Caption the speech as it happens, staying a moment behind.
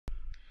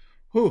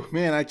Oh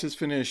man, I just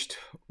finished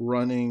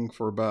running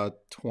for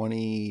about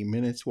 20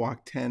 minutes,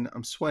 walk 10.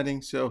 I'm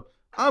sweating, so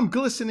I'm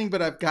glistening,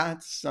 but I've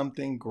got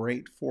something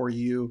great for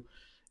you.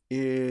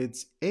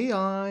 It's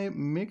AI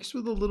mixed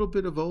with a little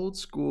bit of old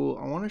school.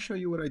 I want to show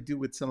you what I do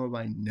with some of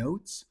my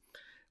notes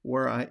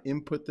where I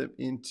input them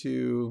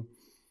into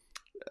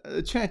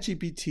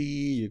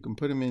ChatGPT. You can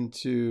put them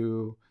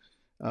into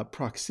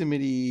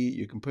proximity.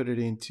 You can put it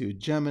into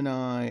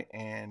Gemini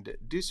and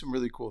do some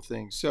really cool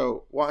things.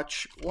 So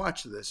watch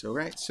this. All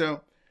right. So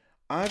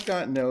I've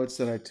got notes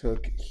that I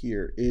took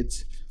here.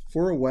 It's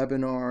for a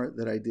webinar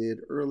that I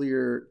did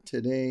earlier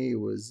today. It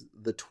was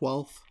the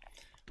 12th,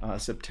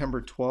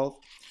 September 12th,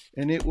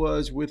 and it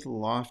was with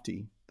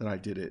Lofty that I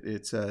did it.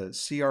 It's a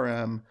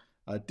CRM,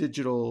 a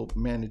digital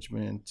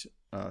management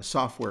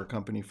software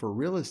company for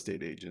real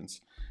estate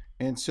agents.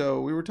 And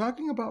so we were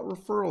talking about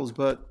referrals,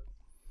 but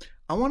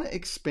I want to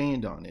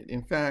expand on it.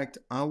 In fact,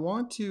 I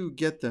want to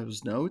get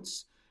those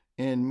notes,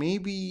 and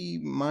maybe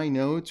my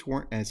notes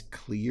weren't as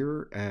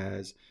clear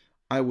as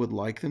I would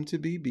like them to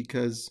be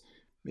because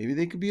maybe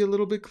they could be a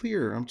little bit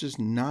clearer. I'm just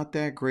not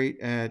that great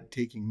at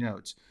taking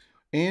notes.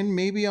 And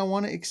maybe I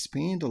want to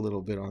expand a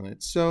little bit on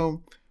it.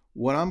 So,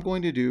 what I'm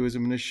going to do is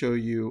I'm going to show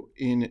you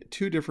in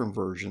two different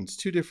versions,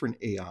 two different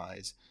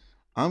AIs.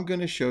 I'm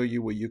going to show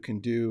you what you can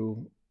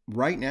do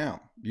right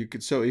now. You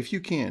could, so if you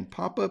can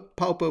pop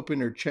open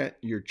your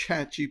chat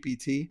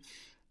GPT.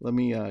 Let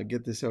me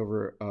get this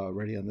over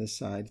ready on this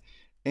side,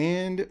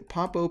 and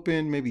pop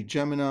open maybe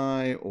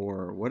Gemini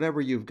or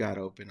whatever you've got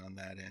open on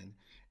that end,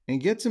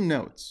 and get some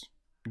notes.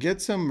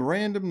 Get some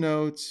random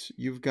notes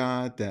you've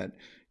got that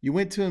you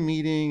went to a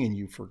meeting and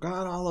you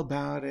forgot all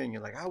about it, and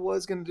you're like, I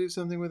was going to do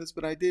something with this,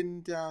 but I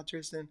didn't,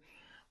 Tristan.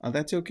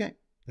 That's okay.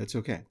 That's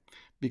okay,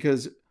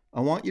 because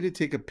I want you to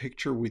take a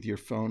picture with your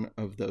phone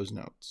of those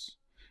notes,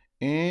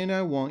 and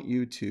I want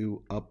you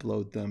to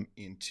upload them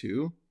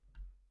into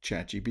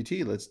ChatGPT.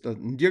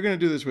 You're going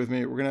to do this with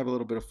me. We're going to have a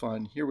little bit of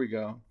fun. Here we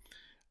go.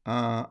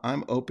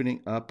 I'm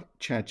opening up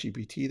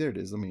ChatGPT. There it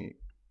is. Let me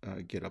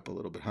get up a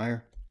little bit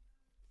higher.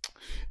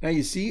 Now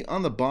you see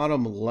on the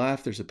bottom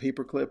left, there's a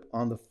paperclip.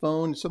 On the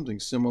phone, something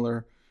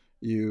similar.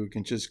 You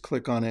can just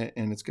click on it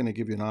and it's going to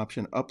give you an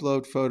option: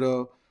 upload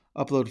photo,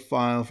 upload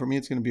file. For me,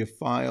 it's going to be a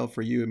file.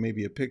 For you, it may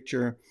be a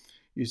picture.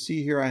 You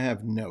see here I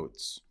have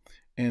notes.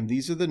 And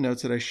these are the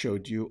notes that I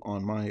showed you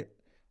on my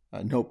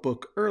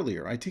notebook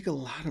earlier. I take a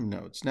lot of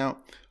notes. Now,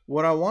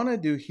 what I want to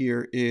do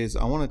here is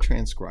I want to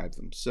transcribe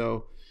them.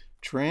 So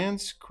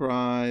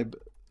transcribe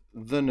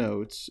the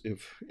notes.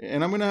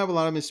 And I'm going to have a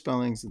lot of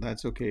misspellings, and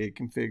that's okay. You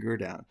can figure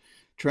it out.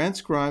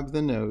 Transcribe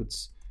the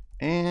notes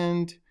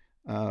and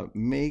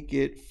make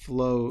it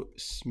flow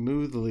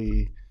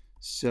smoothly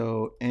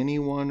so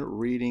anyone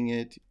reading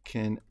it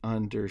can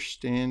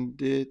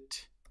understand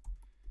it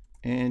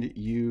and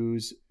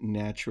use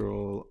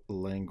natural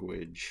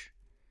language.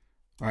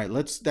 All right,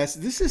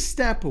 this is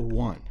step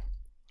one.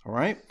 All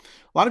right.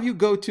 A lot of you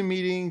go to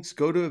meetings,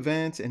 go to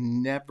events,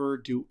 and never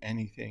do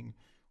anything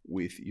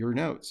with your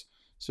notes.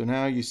 So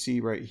now you see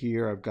right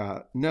here, I've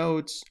got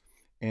notes,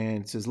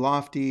 and it says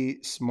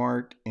Lofty,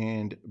 Smart,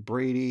 and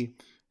Brady.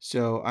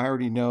 So I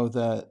already know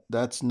that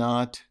that's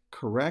not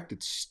correct.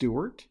 It's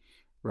Stewart,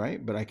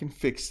 right? But I can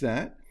fix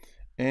that.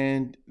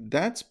 And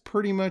that's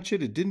pretty much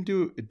it. It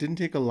didn't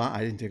take a lot.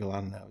 I didn't take a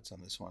lot of notes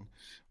on this one,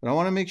 but I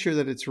want to make sure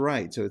that it's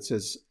right. So it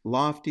says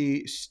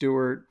Lofty,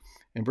 Stewart,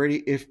 and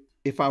Brady.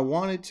 If I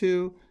wanted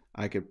to,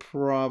 I could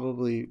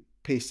probably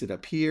paste it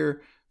up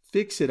here,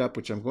 fix it up,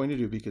 which I'm going to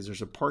do because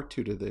there's a part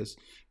two to this,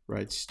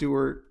 right?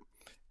 Stewart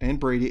and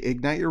Brady,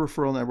 ignite your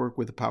referral network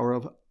with the power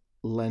of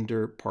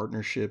lender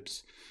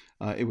partnerships.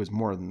 It was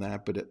more than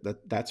that, but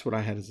that's what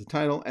I had as the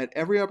title. At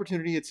every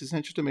opportunity, it's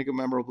essential to make a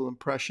memorable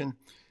impression.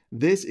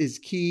 This is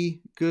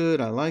key.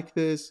 Good. I like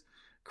this.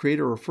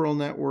 Create a referral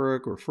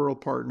network, referral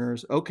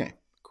partners. Okay,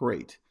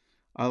 great.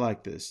 I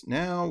like this.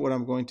 Now, what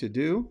I'm going to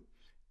do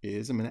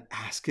is I'm going to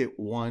ask it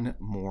one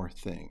more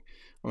thing.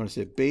 I'm going to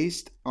say,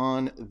 based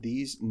on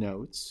these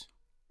notes,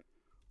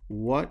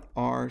 what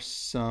are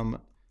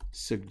some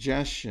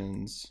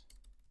suggestions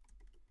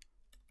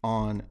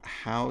on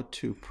how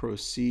to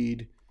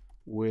proceed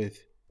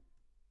with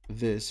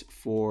this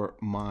for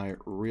my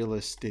real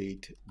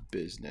estate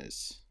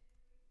business?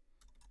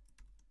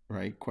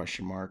 Right?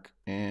 Question mark.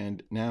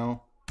 And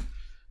now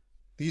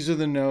these are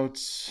the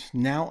notes.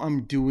 Now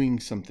I'm doing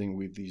something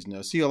with these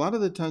notes. See, a lot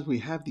of the times we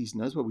have these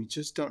notes, but we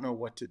just don't know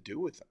what to do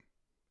with them.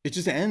 It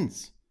just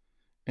ends.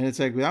 And it's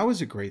like, that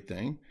was a great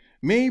thing.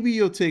 Maybe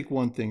you'll take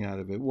one thing out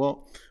of it.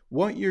 Well,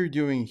 what you're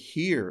doing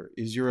here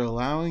is you're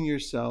allowing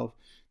yourself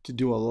to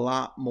do a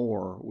lot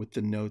more with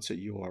the notes that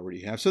you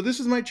already have. So this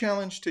is my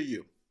challenge to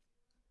you.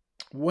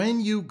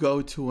 When you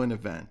go to an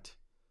event,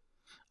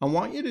 I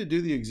want you to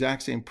do the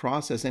exact same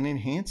process and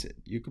enhance it.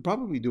 You could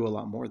probably do a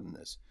lot more than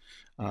this.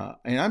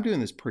 And I'm doing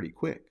this pretty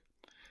quick.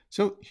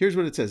 So here's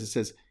what it says. It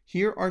says,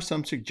 here are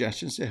some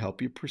suggestions to help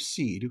you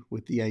proceed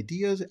with the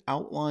ideas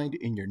outlined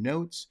in your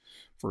notes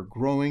for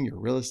growing your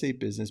real estate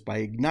business by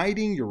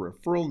igniting your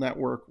referral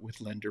network with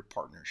lender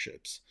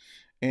partnerships.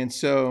 And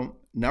so,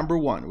 number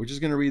one, we're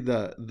just going to read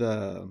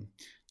the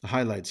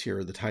highlights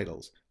here, the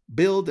titles.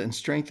 Build and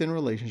strengthen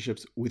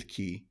relationships with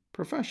key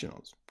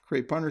professionals.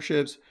 Create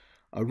partnerships,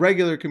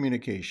 regular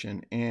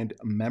communication, and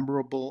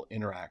memorable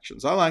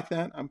interactions. I like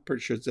that. I'm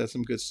pretty sure that's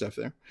some good stuff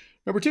there.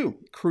 Number two,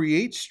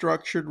 create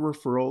structured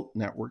referral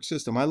network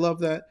system. I love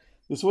that.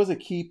 This was a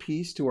key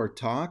piece to our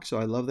talk, so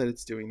I love that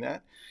it's doing that.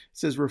 It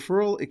says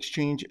referral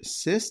exchange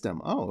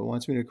system. Oh, it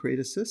wants me to create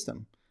a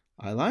system.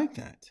 I like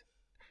that.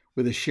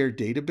 With a shared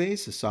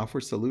database, a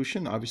software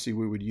solution. Obviously,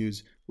 we would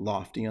use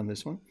Lofty on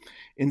this one.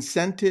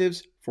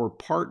 Incentives for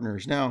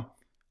partners. Now,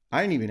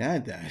 I didn't even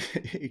add that.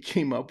 It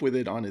came up with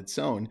it on its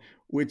own,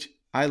 which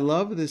I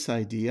love this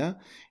idea.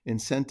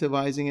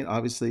 Incentivizing it,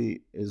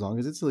 obviously, as long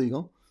as it's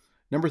legal.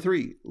 Number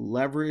three,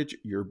 leverage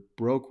your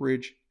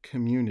brokerage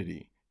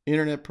community.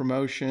 Internet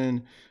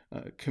promotion,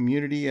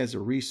 community as a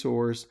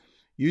resource.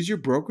 Use your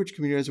brokerage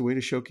community as a way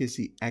to showcase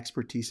the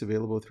expertise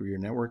available through your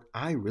network.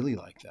 I really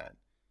like that.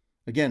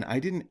 Again, I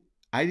didn't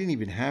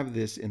even have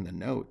this in the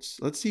notes.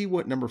 Let's see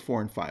what number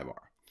 4 and 5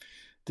 are.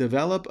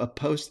 Develop a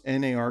post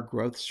NAR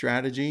growth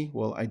strategy.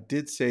 Well, I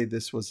did say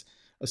this was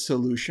a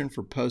solution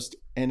for post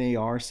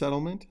NAR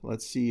settlement.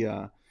 Let's see.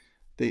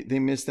 They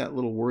missed that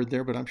little word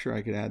there, but I'm sure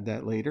I could add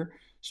that later.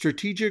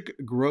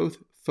 Strategic growth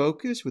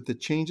focus with the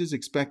changes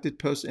expected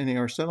post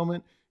NAR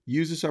settlement.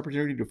 Use this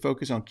opportunity to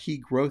focus on key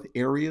growth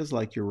areas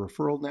like your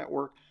referral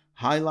network.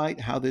 Highlight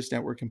how this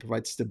network can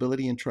provide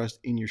stability and trust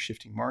in your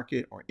shifting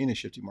market or in a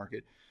shifting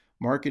market.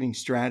 Marketing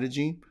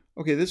strategy.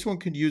 Okay, this one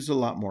could use a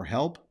lot more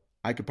help.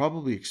 I could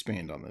probably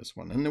expand on this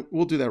one, and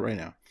we'll do that right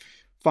now.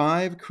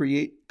 5,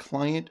 create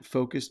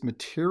client-focused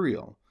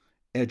material,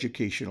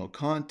 educational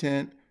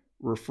content,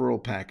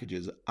 referral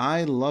packages.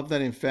 I love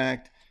that. In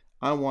fact,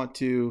 I want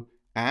to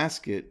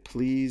ask it,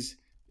 please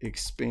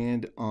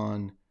expand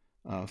on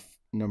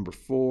number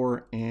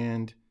 4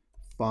 and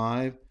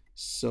 5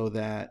 so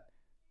that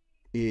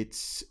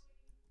it's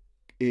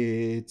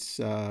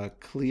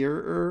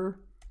clearer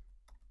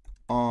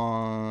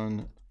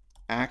on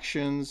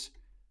actions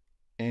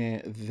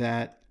and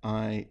that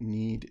I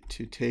need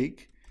to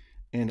take,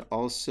 and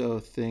also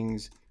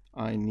things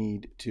I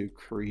need to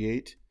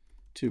create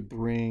to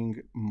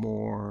bring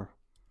more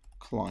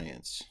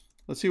clients.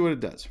 Let's see what it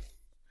does.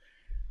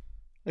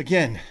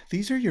 Again,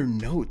 these are your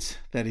notes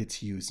that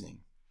it's using.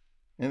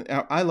 And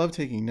I love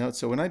taking notes.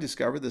 So when I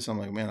discovered this, I'm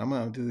like, man, I'm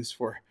going to do this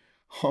for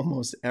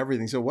almost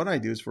everything. So what I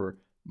do is for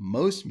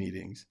most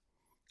meetings,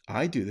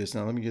 I do this.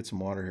 Now let me get some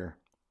water here.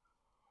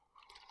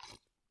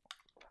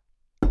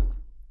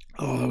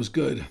 Oh, that was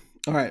good.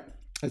 All right,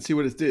 let's see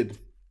what it did.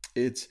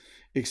 It's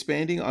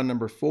expanding on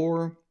number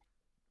 4,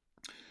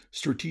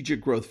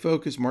 strategic growth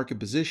focus, market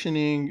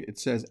positioning. It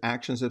says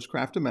action steps,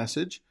 craft a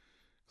message,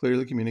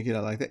 clearly communicate. I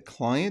like that.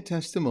 Client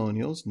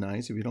testimonials,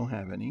 nice if you don't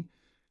have any.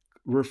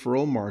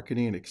 Referral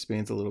marketing, it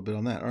expands a little bit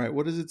on that. All right,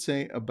 what does it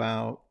say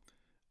about,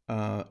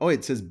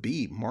 it says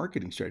B,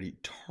 marketing strategy,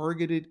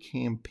 targeted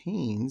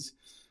campaigns.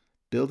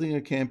 Building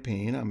a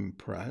campaign, I'm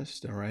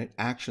impressed. All right.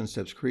 Action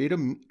steps. Create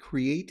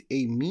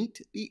a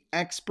meet the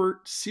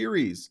expert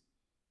series.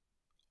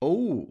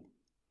 Oh,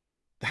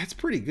 that's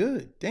pretty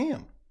good.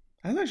 Damn.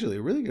 That's actually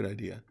a really good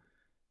idea.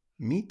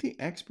 Meet the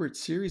expert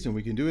series, and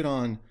we can do it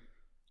on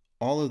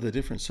all of the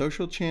different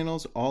social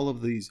channels, all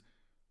of these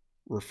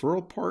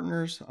referral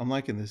partners. I'm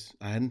liking this.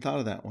 I hadn't thought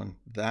of that one.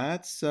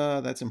 That's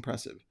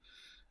impressive.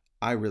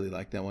 I really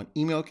like that one.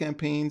 Email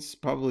campaigns,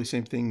 probably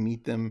same thing.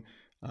 Meet them.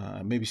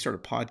 Maybe start a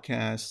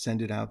podcast,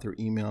 send it out through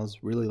emails.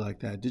 Really like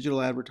that.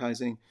 Digital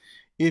advertising,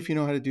 if you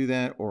know how to do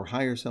that, or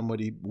hire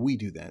somebody, we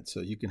do that.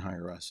 So you can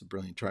hire us at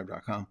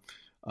brillianttribe.com.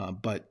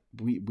 But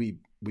we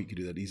could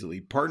do that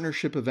easily.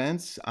 Partnership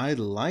events, I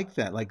like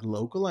that. Like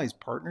localized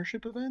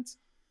partnership events.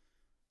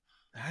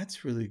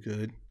 That's really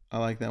good. I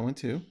like that one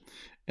too.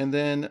 And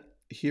then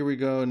here we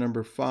go.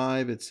 Number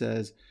 5, it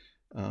says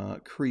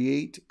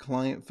create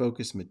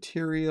client-focused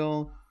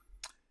material,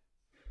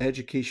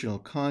 educational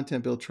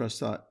content, build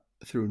trust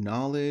through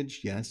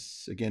knowledge.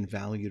 Yes, again,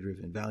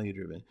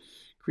 value-driven.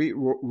 Create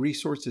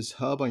resources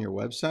hub on your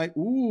website.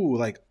 Ooh,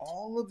 like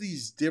all of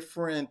these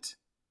different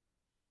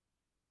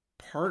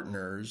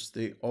partners,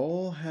 they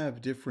all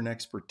have different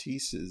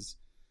expertises,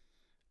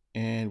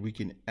 and we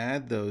can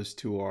add those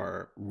to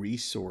our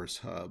resource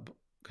hub,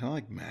 kind of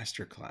like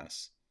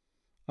masterclass.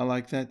 I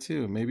like that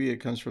too. Maybe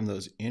it comes from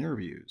those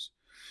interviews.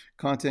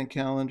 Content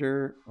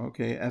calendar,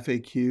 okay.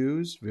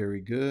 FAQs, very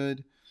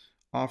good.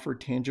 Offer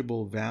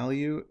tangible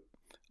value,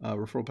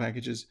 referral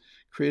packages.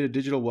 Create a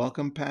digital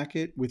welcome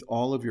packet with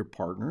all of your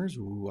partners.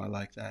 Ooh, I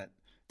like that.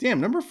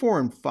 Damn, number 4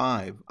 and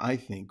 5, I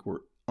think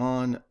were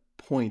on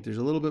point. There's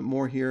a little bit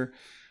more here.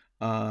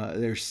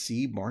 There's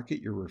C,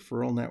 market your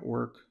referral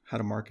network, how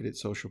to market it,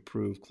 social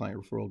proof,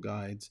 client referral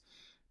guides,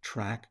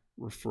 track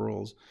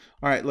referrals.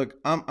 All right, look,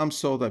 I'm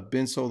sold. I've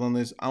been sold on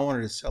this. I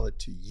wanted to sell it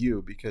to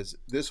you because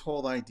this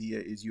whole idea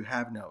is you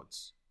have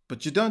notes,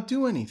 but you don't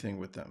do anything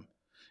with them.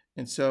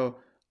 And so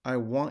I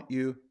want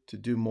you to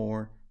do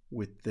more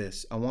with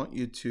this. I want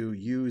you to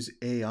use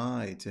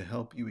AI to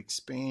help you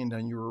expand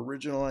on your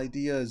original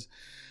ideas,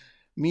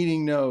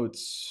 meeting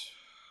notes,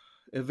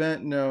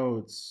 event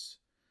notes,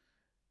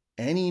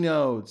 any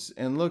notes.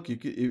 And look, you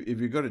could, if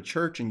you go to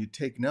church and you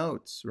take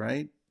notes,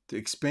 right, to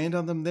expand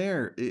on them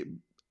there,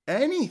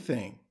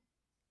 anything,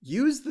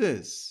 use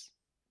this.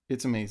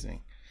 It's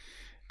amazing.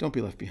 Don't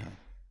be left behind.